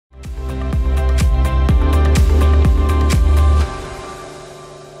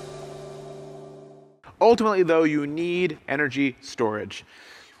Ultimately, though, you need energy storage.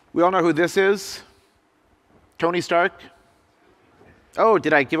 We all know who this is? Tony Stark? Oh,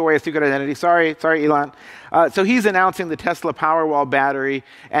 did I give away a secret identity? Sorry, Elon. So he's announcing the Tesla Powerwall battery.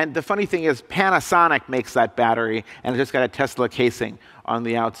 And the funny thing is, Panasonic makes that battery, and it's just got a Tesla casing on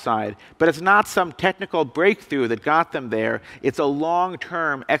the outside. But it's not some technical breakthrough that got them there. It's a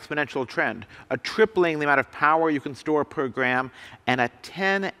long-term exponential trend, a tripling the amount of power you can store per gram, and a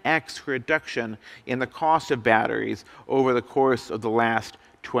 10x reduction in the cost of batteries over the course of the last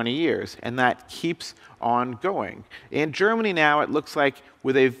 20 years, and that keeps on going. In Germany now, it looks like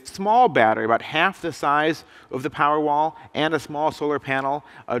with a small battery, about half the size of the Powerwall, and a small solar panel,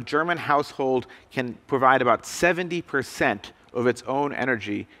 a German household can provide about 70% of its own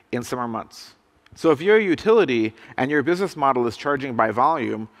energy in summer months. So if you're a utility and your business model is charging by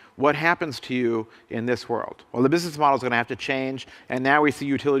volume, what happens to you in this world? Well, the business model is going to have to change, and now we see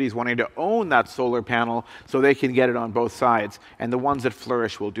utilities wanting to own that solar panel so they can get it on both sides, and the ones that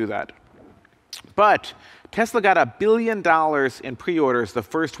flourish will do that. But Tesla got $1 billion in pre-orders the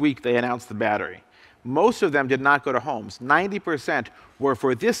first week they announced the battery. Most of them did not go to homes. 90% were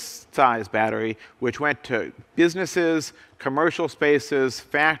for this size battery, which went to businesses, commercial spaces,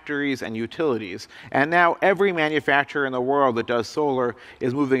 factories, and utilities. And now every manufacturer in the world that does solar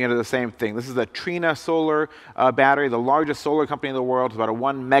is moving into the same thing. This is the Trina solar battery, the largest solar company in the world. It's about a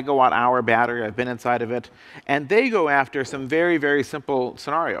 1 megawatt-hour battery. I've been inside of it. And they go after some very, very simple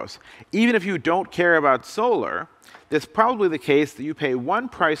scenarios. Even if you don't care about solar, it's probably the case that you pay one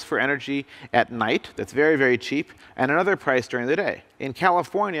price for energy at night, that's very, very cheap, and another price during the day. In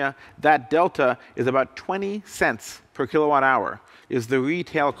California, that delta is about 20 cents per kilowatt hour, is the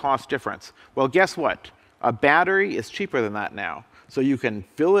retail cost difference. Well, guess what? A battery is cheaper than that now. So you can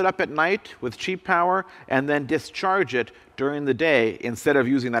fill it up at night with cheap power and then discharge it during the day instead of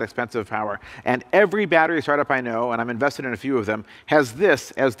using that expensive power. And every battery startup I know, and I'm invested in a few of them, has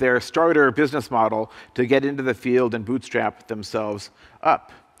this as their starter business model to get into the field and bootstrap themselves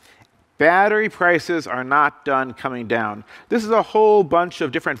up. Battery prices are not done coming down. This is a whole bunch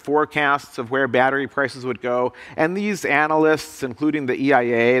of different forecasts of where battery prices would go, and these analysts, including the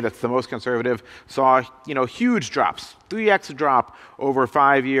EIA, that's the most conservative, saw huge drops, 3x drop over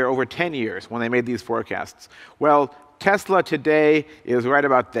 10 years when they made these forecasts. Well, Tesla today is right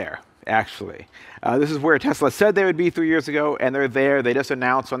about there, actually. This is where Tesla said they would be 3 years ago, and they're there. They just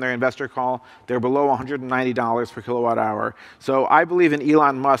announced on their investor call they're below $190 per kilowatt hour. So I believe in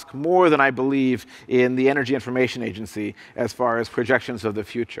Elon Musk more than I believe in the Energy Information Agency as far as projections of the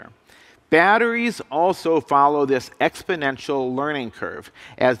future. Batteries also follow this exponential learning curve.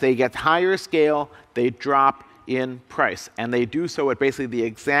 As they get higher scale, they drop in price, and they do so at basically the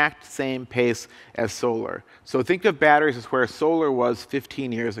exact same pace as solar. So think of batteries as where solar was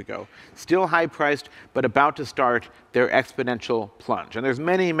 15 years ago. Still high-priced, but about to start their exponential plunge. And there's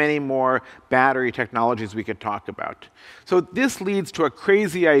many, many more battery technologies we could talk about. So this leads to a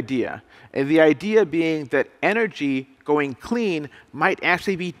crazy idea, and the idea being that energy going clean might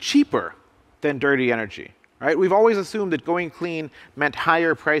actually be cheaper than dirty energy. Right? We've always assumed that going clean meant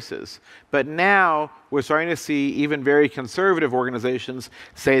higher prices. But now we're starting to see even very conservative organizations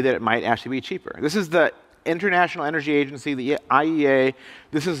say that it might actually be cheaper. This is the International Energy Agency, the IEA.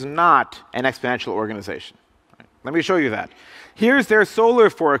 This is not an exponential organization. Right? Let me show you that. Here's their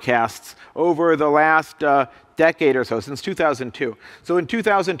solar forecasts over the last decade or so, since 2002. So in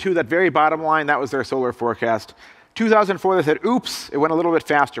 2002, that very bottom line, that was their solar forecast. 2004, they said, oops, it went a little bit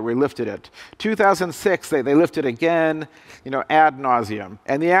faster. We lifted it. 2006, they lifted again, ad nauseum.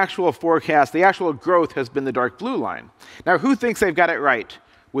 And the actual forecast, the actual growth has been the dark blue line. Now, who thinks they've got it right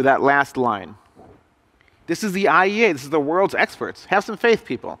with that last line? This is the IEA. This is the world's experts. Have some faith,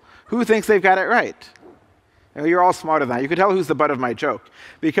 people. Who thinks they've got it right? You're all smarter than that. You can tell who's the butt of my joke,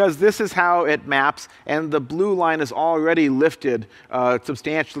 because this is how it maps, and the blue line is already lifted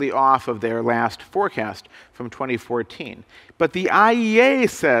substantially off of their last forecast from 2014. But the IEA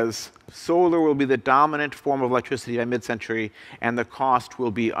says solar will be the dominant form of electricity by mid-century, and the cost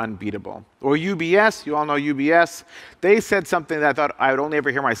will be unbeatable. Or UBS, you all know UBS, they said something that I thought I would only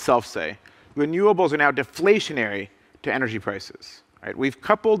ever hear myself say. Renewables are now deflationary to energy prices. Right? We've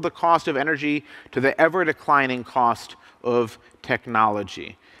coupled the cost of energy to the ever-declining cost of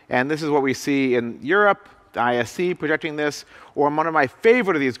technology. And this is what we see in Europe, the ISC projecting this, or one of my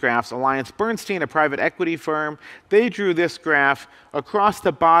favorite of these graphs, AllianceBernstein, a private equity firm. They drew this graph. Across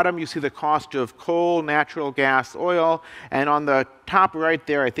the bottom, you see the cost of coal, natural gas, oil, and on the top right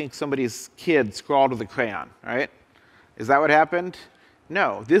there, I think somebody's kid scrawled with a crayon, right? Is that what happened?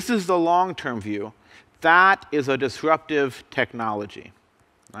 No. This is the long-term view. That is a disruptive technology.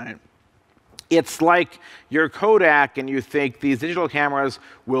 Right? It's like your Kodak and you think these digital cameras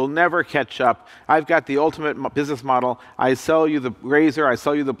will never catch up. I've got the ultimate business model. I sell you the razor, I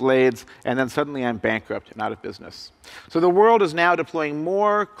sell you the blades, and then suddenly I'm bankrupt and out of business. So the world is now deploying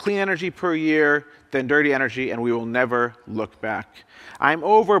more clean energy per year than dirty energy, and we will never look back. I'm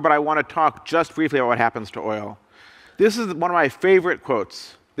over, but I want to talk just briefly about what happens to oil. This is one of my favorite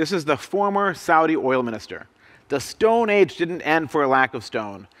quotes. This is the former Saudi oil minister. The Stone Age didn't end for a lack of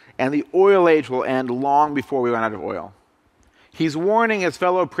stone, and the oil age will end long before we run out of oil. He's warning his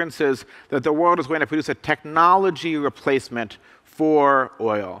fellow princes that the world is going to produce a technology replacement for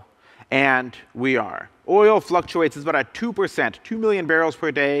oil, and we are. Oil fluctuates. It's about a 2%, 2 million barrels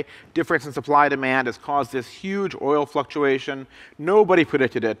per day difference in supply-demand has caused this huge oil fluctuation. Nobody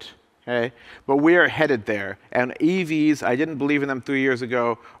predicted it. Okay? But we are headed there. And EVs, I didn't believe in them 3 years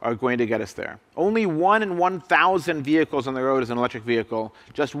ago, are going to get us there. Only 1 in 1,000 vehicles on the road is an electric vehicle.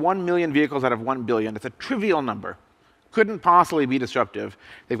 Just 1 million vehicles out of 1 billion. It's a trivial number. Couldn't possibly be disruptive.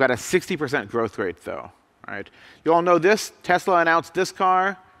 They've got a 60% growth rate, though. Right? You all know this. Tesla announced this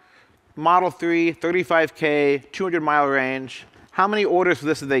car. Model 3, 35K, 200-mile range. How many orders for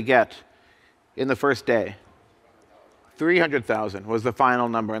this did they get in the first day? 300,000 was the final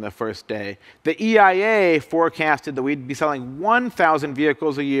number in the first day. The EIA forecasted that we'd be selling 1,000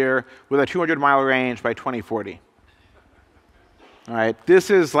 vehicles a year with a 200-mile range by 2040. All right,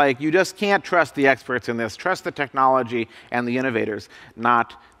 this is like, you just can't trust the experts in this. Trust the technology and the innovators,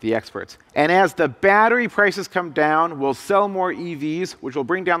 not the experts. And as the battery prices come down, we'll sell more EVs, which will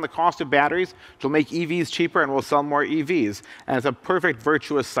bring down the cost of batteries, which will make EVs cheaper, and we'll sell more EVs. And it's a perfect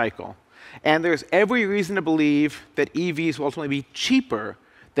virtuous cycle. And there's every reason to believe that EVs will ultimately be cheaper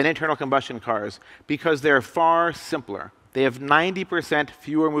than internal combustion cars because they're far simpler. They have 90%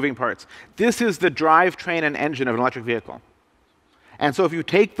 fewer moving parts. This is the drivetrain and engine of an electric vehicle. And so if you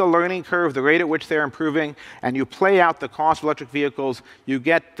take the learning curve, the rate at which they're improving, and you play out the cost of electric vehicles, you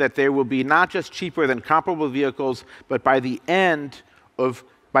get that they will be not just cheaper than comparable vehicles, but by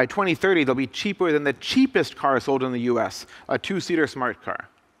 2030, they'll be cheaper than the cheapest car sold in the US, a 2-seater smart car.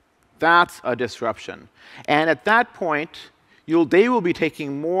 That's a disruption. And at that point, they will be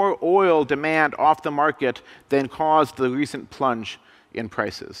taking more oil demand off the market than caused the recent plunge in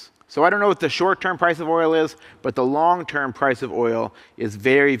prices. So I don't know what the short-term price of oil is, but the long-term price of oil is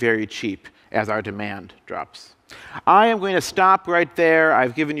very, very cheap as our demand drops. I am going to stop right there.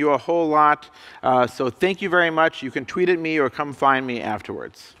 I've given you a whole lot. So thank you very much. You can tweet at me or come find me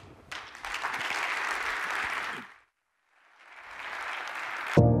afterwards.